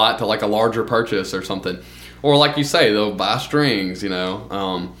 they'll apply it to like a larger purchase or something, or like you say, they'll buy strings.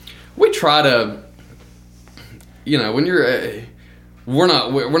 We try to, when you're. We're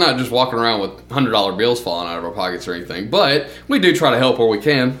not just walking around with $100 bills falling out of our pockets or anything, but we do try to help where we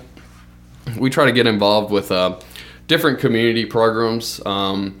can. We try to get involved with different community programs.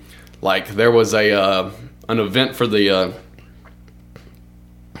 Like there was an event for the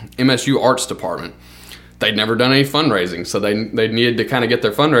MSU Arts Department. They'd never done any fundraising, so they needed to kind of get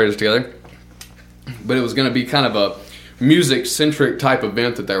their fundraisers together. But it was going to be kind of a music-centric type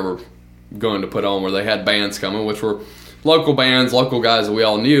event that they were going to put on, where they had bands coming, which were local bands, local guys that we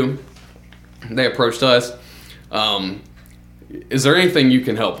all knew. They approached us. is there anything you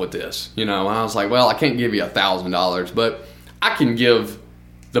can help with this? And I was like, well, I can't give you $1,000, but I can give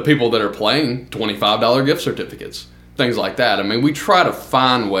the people that are playing $25 gift certificates, things like that. I mean, we try to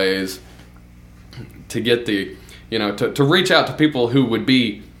find ways to get to reach out to people who would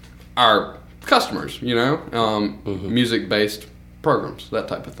be our customers, music-based programs, that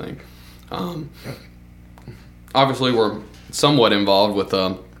type of thing. Obviously, we're somewhat involved with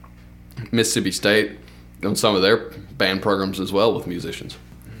Mississippi State on some of their band programs as well with musicians.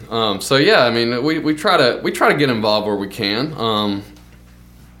 So yeah, I mean, we try to get involved where we can.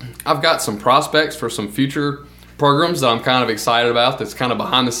 I've got some prospects for some future programs that I'm kind of excited about. That's kind of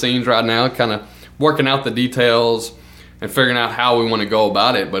behind the scenes right now, kind of working out the details and figuring out how we want to go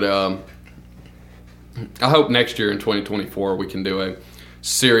about it. But I hope next year in 2024 we can do a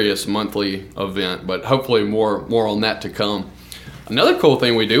serious monthly event. But hopefully more on that to come. Another cool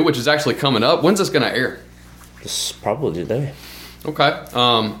thing we do, which is actually coming up. When's this going to air? It's probably today. Okay.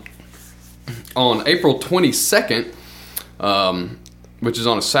 On April 22nd, which is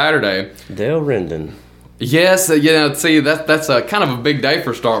on a Saturday. Dale Rendon. Yes, see, that's a kind of a big day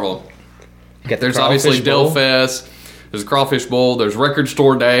for Starkville. There's obviously Dale Fest, there's a Crawfish Bowl, there's Record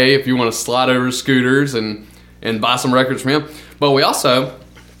Store Day if you want to slide over to Scooters and buy some records from him. But we also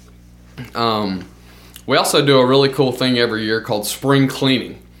do a really cool thing every year called Spring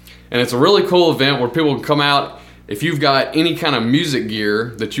Cleaning. And it's a really cool event where people can come out. If you've got any kind of music gear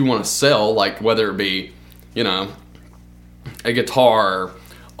that you want to sell, like whether it be, a guitar,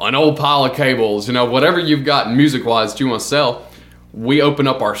 an old pile of cables, whatever you've got music-wise that you want to sell, we open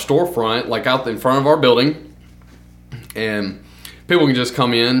up our storefront, like out in front of our building, and people can just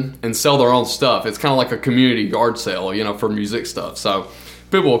come in and sell their own stuff. It's kind of like a community yard sale, for music stuff. So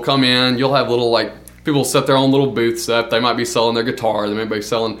people will come in, you'll have little, people set their own little booths up. They might be selling their guitar, they might be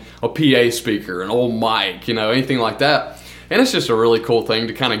selling a PA speaker, an old mic, anything like that. And it's just a really cool thing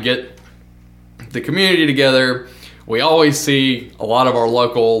to kind of get the community together. We always see a lot of our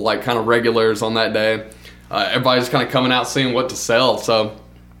local, kind of regulars on that day. Everybody's kind of coming out seeing what to sell. So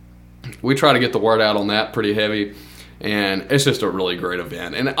we try to get the word out on that pretty heavy. And it's just a really great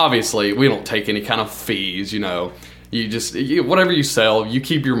event. And obviously, we don't take any kind of fees, You just, whatever you sell, you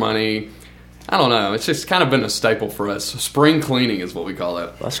keep your money. I don't know. It's just kind of been a staple for us. Spring cleaning is what we call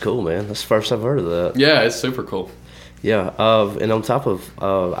it. That's cool, man. That's the first I've heard of that. Yeah, it's super cool. Yeah, and on top of,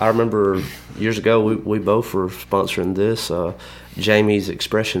 I remember years ago we both were sponsoring this, Jamie's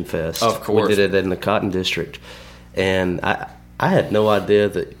Expression Fest. Of course. We did it in the Cotton District. And I had no idea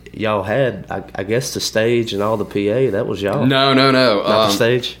that y'all had, I guess, the stage and all the PA. That was y'all? No. Not the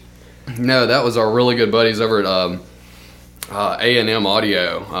stage? No, that was our really good buddies over at A&M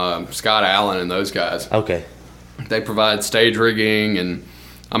Audio, Scott Allen and those guys. Okay. They provide stage rigging, and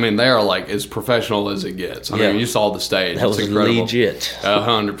they are as professional as it gets. I mean, you saw the stage. That was incredible. Legit.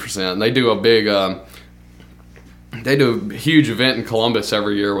 100%. They do a big, they do a huge event in Columbus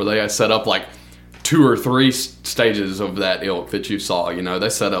every year where they set up 2 or 3 stages of that ilk that you saw. They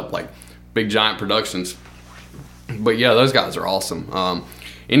set up big giant productions. But yeah, those guys are awesome.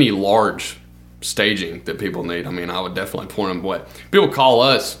 Any large staging that people need, I would definitely point them away. People call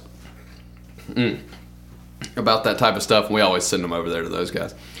us about that type of stuff, and we always send them over there to those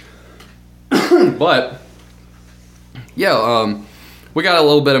guys. But yeah, we got a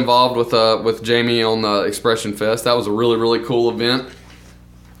little bit involved with Jamie on the Expression Fest. That was a really, really cool event.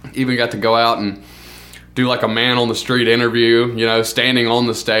 Even got to go out and do a man on the street interview, standing on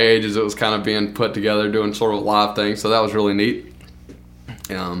the stage as it was kind of being put together, doing sort of a live thing. So that was really neat.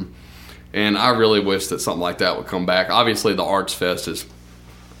 And I really wish that something like that would come back. Obviously, the Arts Fest is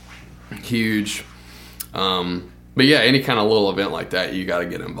huge. But yeah, any kind of little event like that, you got to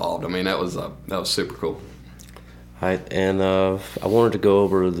get involved. That was super cool. All right, and I wanted to go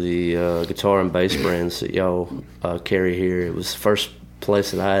over the guitar and bass brands that y'all carry here. It was the first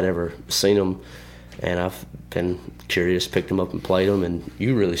place that I had ever seen them, and I've been curious, picked them up and played them, and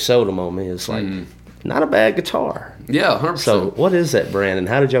you really sold them on me. It's not a bad guitar. Yeah, 100%. So what is that brand, and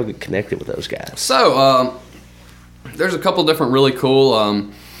how did y'all get connected with those guys? So there's a couple different really cool,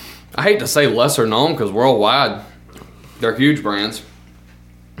 I hate to say lesser known because worldwide they're huge brands.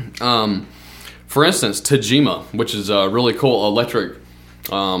 For instance, Tajima, which is a really cool electric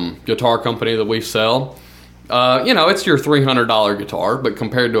guitar company that we sell. It's your $300 guitar, but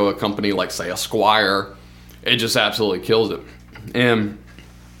compared to a company like, say, a Squier, it just absolutely kills it. And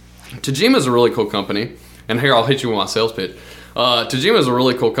Tajima is a really cool company. And here, I'll hit you with my sales pitch. Tajima is a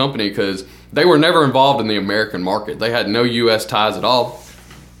really cool company because they were never involved in the American market. They had no U.S. ties at all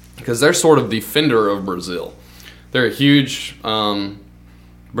because they're sort of the Fender of Brazil. They're a huge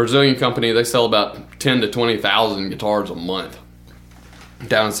Brazilian company. They sell about 10 to 20,000 guitars a month.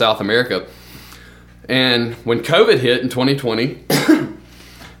 down in South America. And when COVID hit in 2020,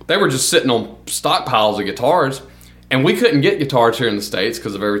 they were just sitting on stockpiles of guitars, and we couldn't get guitars here in the States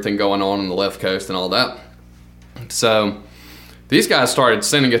because of everything going on the left coast and all that. So these guys started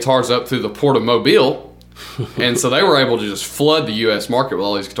sending guitars up through the port of Mobile, and so they were able to just flood the U.S. market with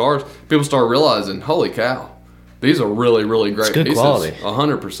all these guitars. People started realizing, holy cow, these are really, really great good pieces. Quality.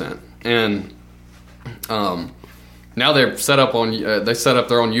 100%. And now they're set up on. They set up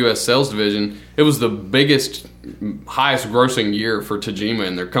their own U.S. sales division. It was the biggest, highest grossing year for Tajima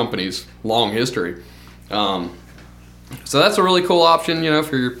in their company's long history. So that's a really cool option,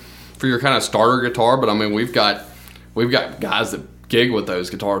 for your kind of starter guitar. But I mean, we've got guys that gig with those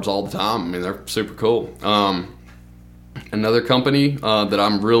guitars all the time. I mean, they're super cool. Another company that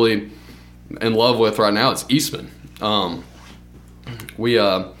I'm really in love with right now is Eastman.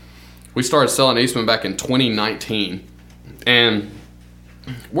 We started selling Eastman back in 2019, and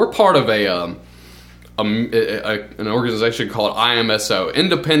we're part of an organization called IMSO,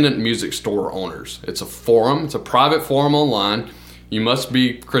 Independent Music Store Owners. It's a forum. It's a private forum online. You must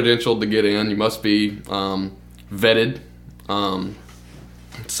be credentialed to get in. You must be vetted.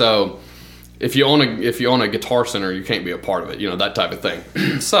 So if you own a Guitar Center, you can't be a part of it. That type of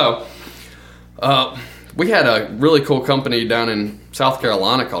thing. So we had a really cool company down in South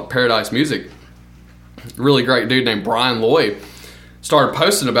Carolina called Paradise Music. A really great dude named Brian Lloyd started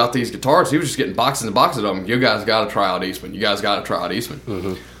posting about these guitars. He was just getting boxes and boxes of them. You guys got to try out Eastman. You guys got to try out Eastman.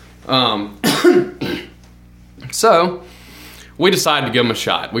 Mm-hmm. So we decided to give them a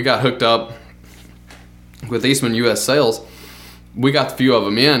shot. We got hooked up with Eastman U.S. sales. We got a few of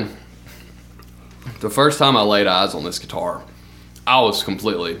them in. The first time I laid eyes on this guitar, I was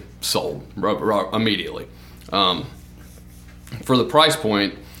completely sold immediately. For the price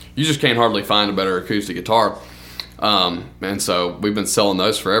point, you just can't hardly find a better acoustic guitar. And so we've been selling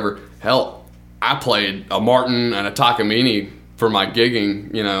those forever. Hell, I played a Martin and a Takamine for my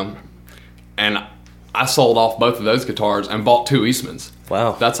gigging, and I sold off both of those guitars and bought 2 Eastmans.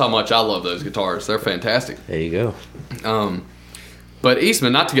 Wow. That's how much I love those guitars. They're fantastic. There you go. But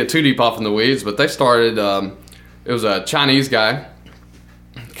Eastman, not to get too deep off in the weeds, but they started, it was a Chinese guy,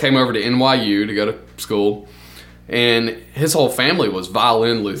 came over to NYU to go to school, and his whole family was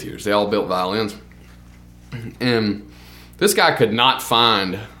violin luthiers. They all built violins. And this guy could not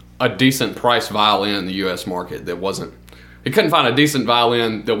find a decent priced violin in the U.S. market he couldn't find a decent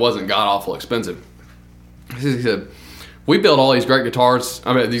violin that wasn't god-awful expensive. He said, we build all these great guitars,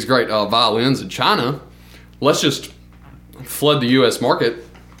 these great violins in China. Let's just flood the U.S. market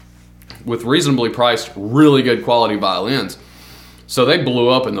with reasonably priced, really good quality violins. So they blew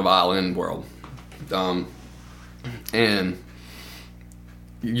up in the violin world. And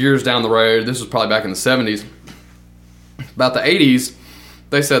years down the road, this was probably back in the 70s, about the 80s,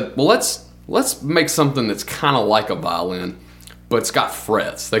 they said, well, let's make something that's kind of like a violin, but it's got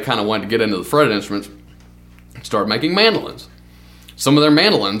frets. They kind of wanted to get into the fretted instruments, start making mandolins. Some of their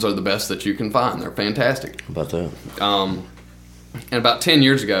mandolins are the best that you can find. They're fantastic. How about that? And about 10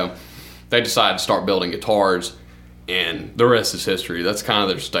 years ago, they decided to start building guitars, and the rest is history. That's kind of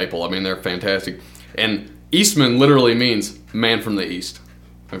their staple. I mean, they're fantastic. And Eastman literally means man from the East.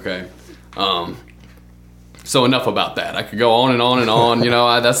 Okay? So enough about that. I could go on and on and on.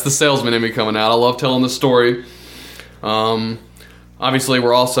 That's the salesman in me coming out. I love telling the story. Obviously,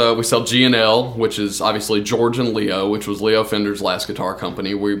 we sell G&L, which is obviously George and Leo, which was Leo Fender's last guitar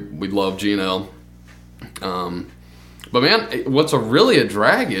company. We love G&L. But man, what's really a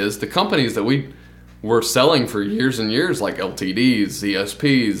drag is the companies that we were selling for years and years, like LTDs,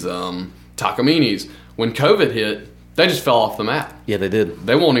 ZSPs, Takamines. When COVID hit, they just fell off the map. Yeah, they did.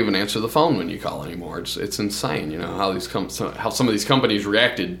 They won't even answer the phone when you call anymore. It's insane, how some of these companies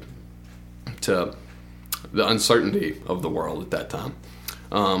reacted to the uncertainty of the world at that time.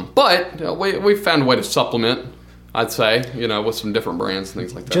 But we found a way to supplement, I'd say, with some different brands and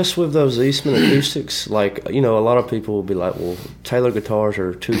things like that. Just with those Eastman acoustics, a lot of people will be like, well, Taylor guitars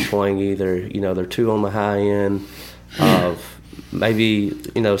are too twangy. They're too on the high end. Maybe,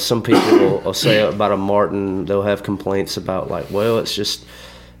 some people will say about a Martin, they'll have complaints about it's just,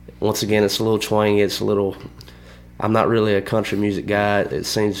 once again, it's a little twangy. I'm not really a country music guy. It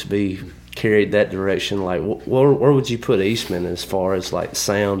seems to be carried that direction. Where would you put Eastman as far as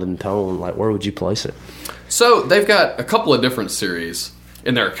sound and tone? Where would you place it? So they've got a couple of different series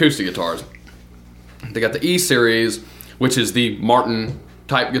in their acoustic guitars. They got the E series, which is the Martin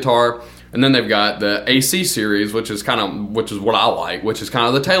type guitar, and then they've got the AC series, which is what I like, which is kind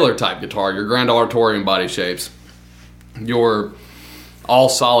of the Taylor type guitar, your Grand Auditorium body shapes, your all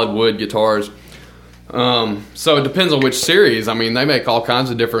solid wood guitars. So it depends on which series. I mean, they make all kinds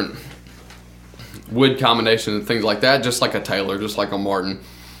of different wood combinations and things like that, just like a Taylor, just like a Martin,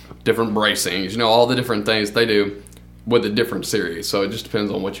 different bracings, all the different things they do with a different series. So it just depends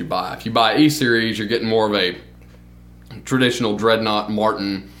on what you buy. If you buy E series, you're getting more of a traditional Dreadnought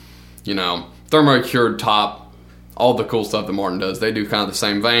Martin, thermo-cured top, all the cool stuff that Martin does. They do kind of the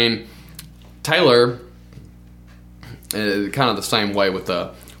same vein. Taylor, kind of the same way with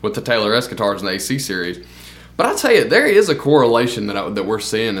the Taylor S guitars in the AC series. But I'll tell you, there is a correlation that we're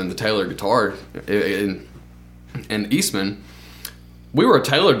seeing in the Taylor guitar in Eastman. We were a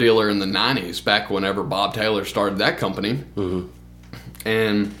Taylor dealer in the 90s, back whenever Bob Taylor started that company. Mm-hmm.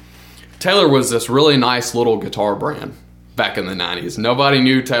 And Taylor was this really nice little guitar brand back in the 90s. Nobody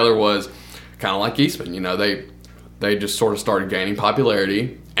knew Taylor was kind of like Eastman. They just sort of started gaining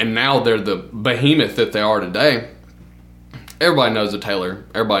popularity. And now they're the behemoth that they are today. Everybody knows a Taylor.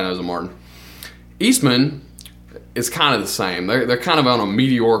 Everybody knows a Martin. Eastman is kind of the same. They're kind of on a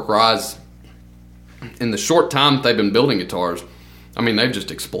meteoric rise. In the short time that they've been building guitars, they've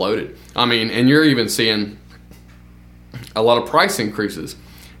just exploded. And you're even seeing a lot of price increases.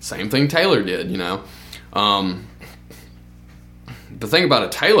 Same thing Taylor did, The thing about a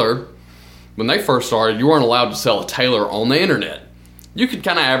Taylor, when they first started, you weren't allowed to sell a Taylor on the internet. You could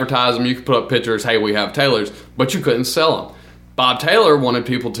kind of advertise them. You could put up pictures, hey, we have Taylors, but you couldn't sell them. Bob Taylor wanted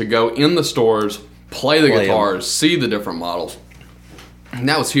people to go in the stores, play the guitars, see the different models. And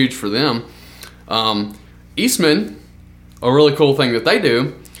that was huge for them. Eastman, a really cool thing that they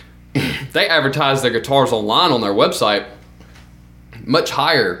do, they advertise their guitars online on their website much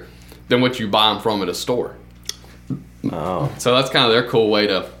higher than what you buy them from at a store. Oh. So that's kind of their cool way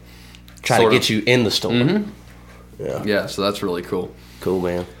to try to get you in the store. Mm-hmm. Yeah, so that's really cool. Cool,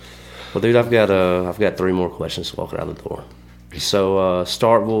 man. Well, dude, I've got 3 more questions walking out the door. So,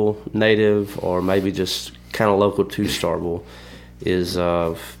 Starkville native, or maybe just kind of local to Starkville, is we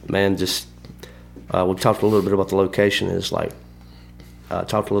talked a little bit about the location. Is like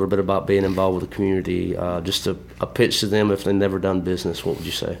talked a little bit about being involved with the community. Just a pitch to them if they've never done business. What would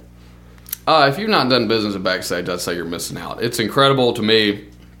you say? If you've not done business at Backstage, I'd say you're missing out. It's incredible to me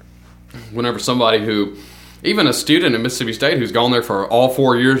whenever somebody who, even a student at Mississippi State who's gone there for all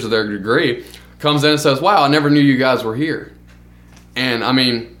 4 years of their degree, comes in and says, wow, I never knew you guys were here. And,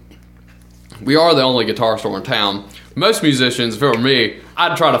 we are the only guitar store in town. Most musicians, if it were me,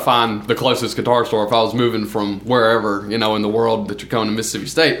 I'd try to find the closest guitar store if I was moving from wherever, in the world that you're coming to Mississippi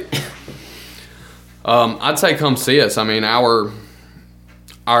State. I'd say come see us.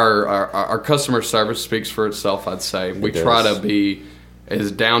 Our customer service speaks for itself, I'd say. We try to be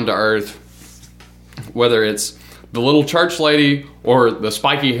as down to earth, whether it's the little church lady or the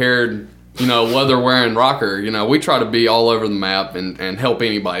spiky-haired, leather-wearing rocker. We try to be all over the map and help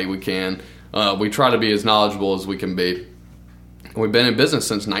anybody we can. We try to be as knowledgeable as we can be. We've been in business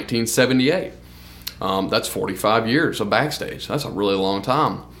since 1978. That's 45 years of Backstage. That's a really long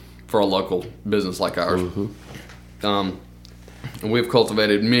time for a local business like ours. Mm-hmm. And we've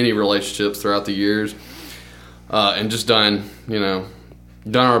cultivated many relationships throughout the years, and just done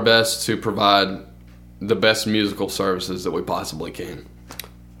our best to provide the best musical services that we possibly can.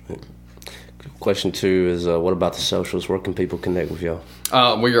 Question 2 is, what about the socials? Where can people connect with y'all?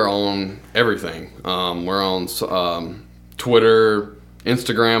 We are on everything. We're on Twitter,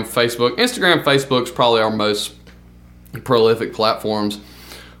 Instagram, Facebook. Instagram, Facebook's probably our most prolific platforms.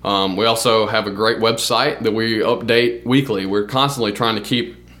 We also have a great website that we update weekly. We're constantly trying to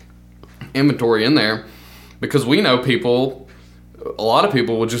keep inventory in there because we know a lot of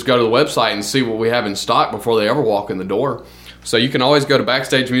people will just go to the website and see what we have in stock before they ever walk in the door. So you can always go to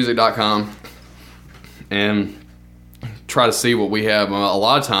BackstageMusic.com and try to see what we have. A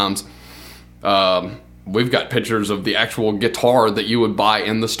lot of times, we've got pictures of the actual guitar that you would buy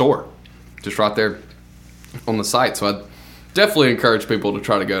in the store, just right there on the site. So I'd definitely encourage people to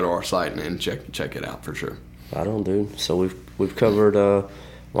try to go to our site and check it out for sure. Right on, dude. So we've covered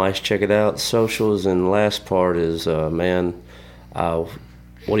check it out, socials, and the last part is what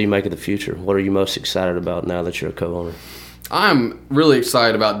do you make of the future? What are you most excited about now that you're a co-owner? I'm really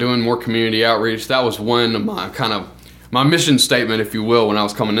excited about doing more community outreach. That was one of my mission statement, if you will, when I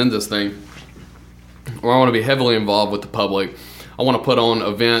was coming into this thing, where I want to be heavily involved with the public. I want to put on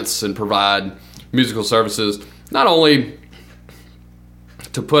events and provide musical services, not only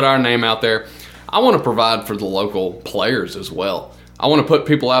to put our name out there, I want to provide for the local players as well. I want to put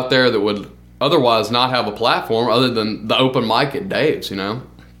people out there that would otherwise not have a platform other than the open mic at Dave's,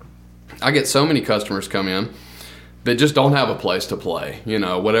 I get so many customers come in that just don't have a place to play,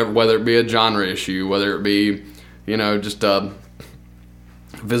 whether it be a genre issue, whether it be, just a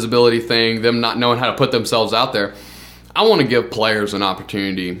visibility thing, them not knowing how to put themselves out there. I want to give players an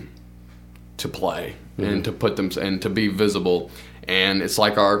opportunity to play and to put them and to be visible. And it's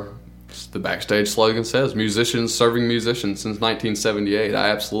like the Backstage slogan says, musicians serving musicians since 1978. I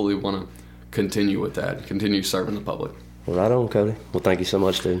absolutely want to continue with that, continue serving the public. Well, right on, Cody. Well, thank you so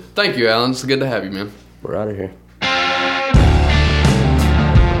much, dude. Thank you, Alan. It's good to have you, man. We're out of here.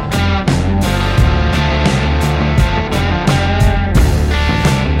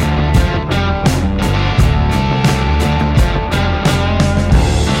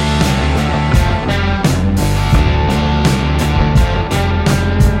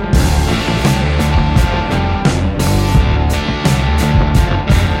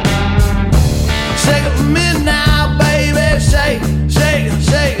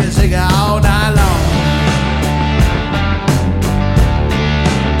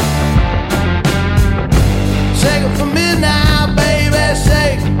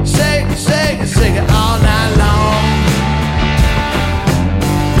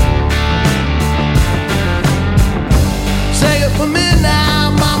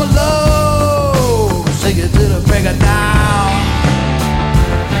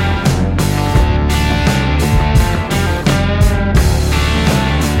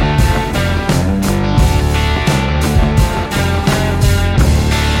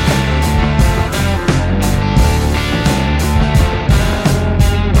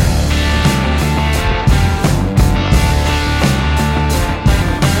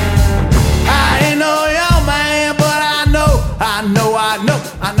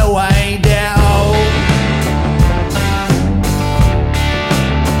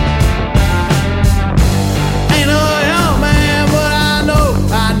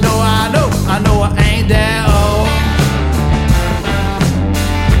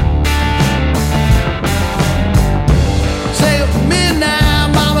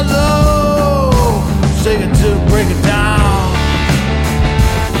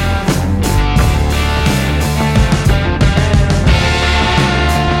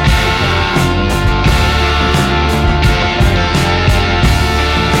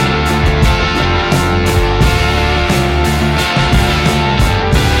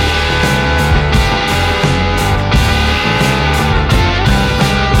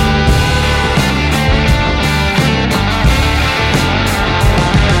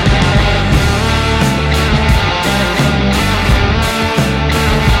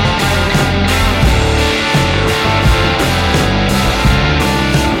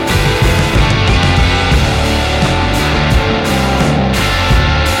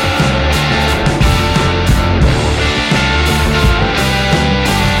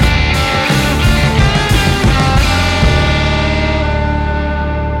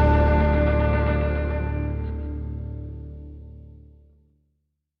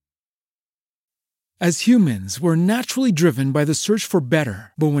 As humans, we're naturally driven by the search for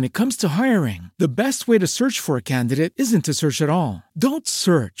better. But when it comes to hiring, the best way to search for a candidate isn't to search at all. Don't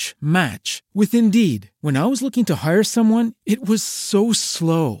search, match with Indeed. When I was looking to hire someone, it was so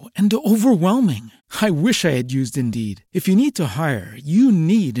slow and overwhelming. I wish I had used Indeed. If you need to hire, you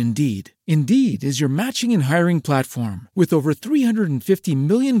need Indeed. Indeed is your matching and hiring platform with over 350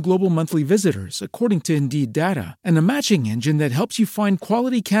 million global monthly visitors, according to Indeed data, and a matching engine that helps you find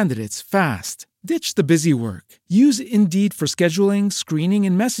quality candidates fast. Ditch the busy work. Use Indeed for scheduling, screening,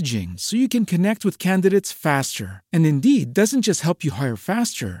 and messaging so you can connect with candidates faster. And Indeed doesn't just help you hire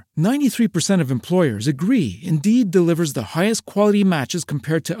faster. 93% of employers agree Indeed delivers the highest quality matches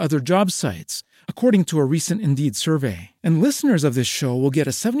compared to other job sites, according to a recent Indeed survey. And listeners of this show will get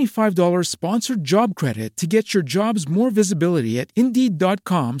a $75 sponsored job credit to get your jobs more visibility at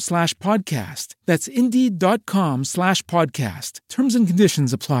Indeed.com/podcast. That's Indeed.com/podcast. Terms and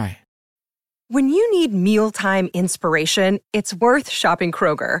conditions apply. When you need mealtime inspiration, it's worth shopping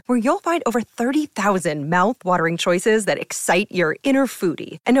Kroger, where you'll find over 30,000 mouth-watering choices that excite your inner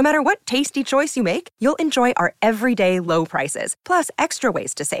foodie. And no matter what tasty choice you make, you'll enjoy our everyday low prices, plus extra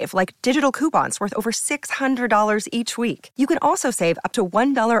ways to save, like digital coupons worth over $600 each week. You can also save up to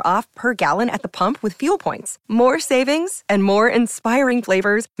 $1 off per gallon at the pump with fuel points. More savings and more inspiring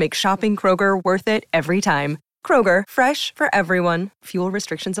flavors make shopping Kroger worth it every time. Kroger, fresh for everyone. Fuel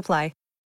restrictions apply.